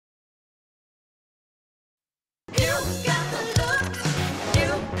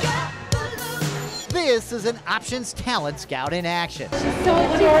This is an Options Talent Scout in action. She's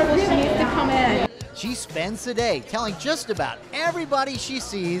so adorable, she needs to come in. She spends the day telling just about everybody she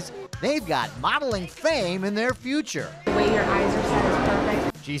sees they've got modeling fame in their future. The way your eyes are set is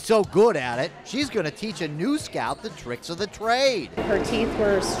perfect. She's so good at it, she's going to teach a new scout the tricks of the trade. Her teeth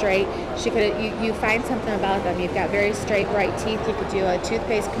were straight. She could. You find something about them. You've got very straight, bright teeth. You could do a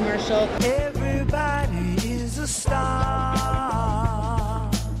toothpaste commercial. Everybody is a star.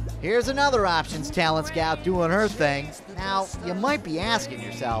 Here's another Options Talent Scout doing her thing. Now, you might be asking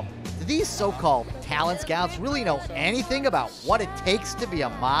yourself, do these so-called talent scouts really know anything about what it takes to be a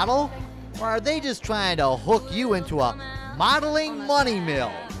model? Or are they just trying to hook you into a modeling money mill?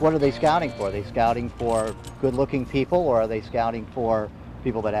 What are they scouting for? Are they scouting for good-looking people, or are they scouting for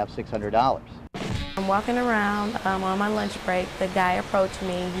people that have $600? I'm walking around on my lunch break. The guy approached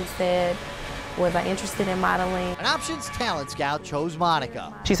me. He said, was I interested in modeling? An Options Talent Scout chose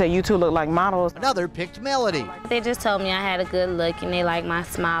Monica. She said, you two look like models. Another picked Melody. They just told me I had a good look and they like my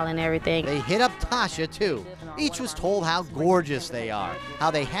smile and everything. They hit up Tasha, too. Each was told how gorgeous they are,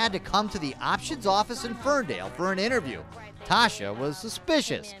 how they had to come to the Options office in Ferndale for an interview. Tasha was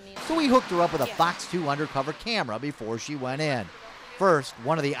suspicious, so we hooked her up with a Fox 2 undercover camera before she went in. First,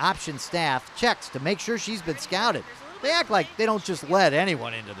 one of the Options staff checks to make sure she's been scouted. They act like they don't just let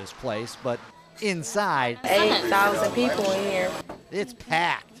anyone into this place, but inside, 8,000 people in here. it's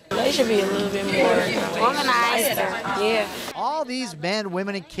packed. They should be a little bit more Organized. Yeah. All these men,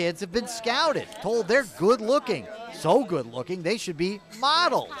 women, and kids have been scouted, told they're good looking. So good looking, they should be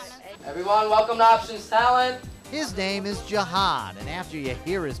models. Everyone, welcome to Options Talent. His name is Jahan, and after you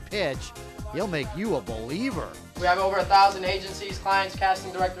hear his pitch, he'll make you a believer. We have over 1,000 agencies, clients,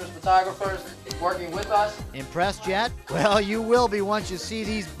 casting directors, photographers working with us. Impressed yet? Well, you will be once you see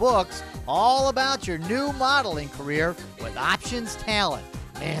these books all about your new modeling career with Options Talent.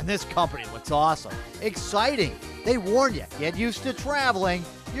 Man, this company looks awesome. Exciting. They warn you, get used to traveling.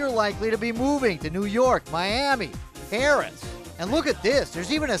 You're likely to be moving to New York, Miami, Paris. And look at this.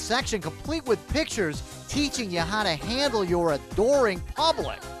 There's even a section complete with pictures teaching you how to handle your adoring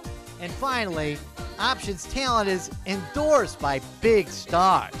public. And finally, Options Talent is endorsed by big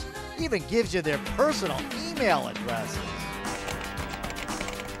stars. Even gives you their personal email addresses.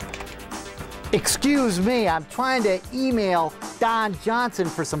 Excuse me, I'm trying to email Don Johnson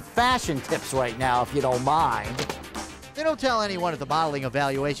for some fashion tips right now, if you don't mind. They don't tell anyone at the modeling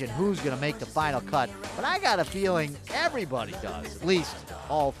evaluation who's going to make the final cut, but I got a feeling everybody does. At least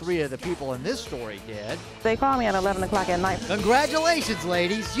all three of the people in this story did. They call me at 11 o'clock at night. Congratulations,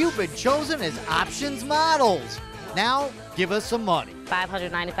 ladies. You've been chosen as Options models. Now, give us some money.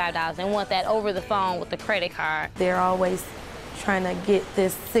 $595 and want that over the phone with the credit card. They're always trying to get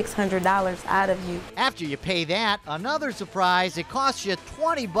this $600 out of you. After you pay that, another surprise, it costs you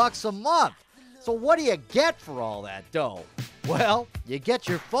 $20 a month. So what do you get for all that dough? Well, you get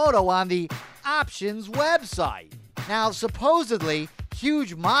your photo on the Options website. Now, supposedly,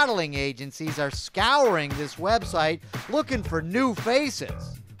 huge modeling agencies are scouring this website looking for new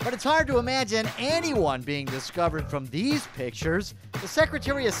faces. But it's hard to imagine anyone being discovered from these pictures. The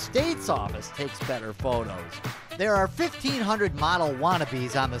Secretary of State's office takes better photos. There are 1,500 model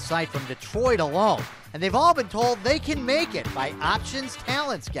wannabes on the site from Detroit alone, and they've all been told they can make it by Options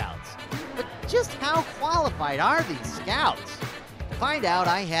Talent Scouts. But just how qualified are these scouts? To find out,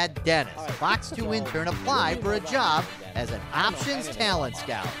 I had Dennis, a Fox 2 intern, apply for a job as an Options Talent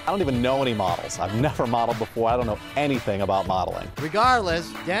Scout. I don't even know any models. I've never modeled before. I don't know anything about modeling.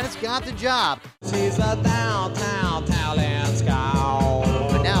 Regardless, Dennis got the job. She's a downtown talent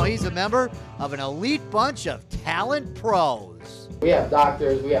scout. But now he's a member of an elite bunch of talent pros. We have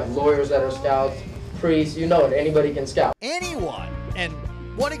doctors, we have lawyers that are scouts, priests, you know it, anybody can scout. Anyone. And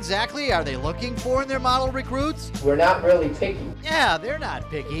what exactly are they looking for in their model recruits? We're not really picky. Yeah, they're not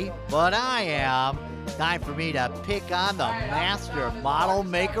picky, but I am. Time for me to pick on the master model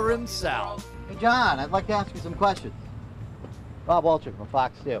maker himself. Hey, John, I'd like to ask you some questions. Bob Wolchek from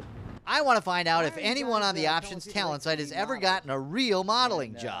Fox 2. I want to find out if anyone on the Options Talent site has ever gotten a real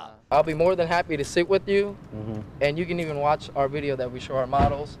modeling job. I'll be more than happy to sit with you, and you can even watch our video that we show our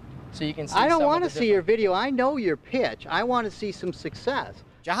models, so you can see. I don't want to see your video. I know your pitch. I want to see some success.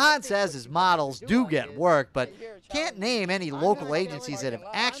 Jahan says his models do get work, but can't name any local agencies that have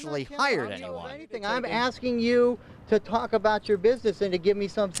actually hired anyone. I'm asking you to talk about your business and to give me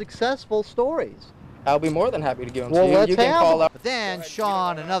some successful stories. I'll be more than happy to give them Well, to you. let's You can have call them. up. But then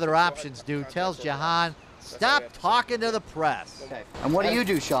Sean, another Options dude, tells Jahan, stop talking to the press. And what do you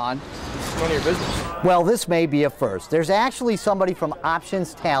do, Sean? None of your business. Well, this may be a first. There's actually somebody from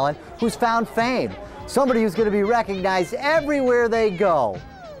Options Talent who's found fame. Somebody who's going to be recognized everywhere they go.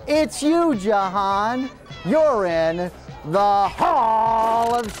 It's you, Jahan. You're in the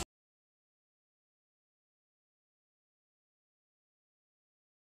Hall of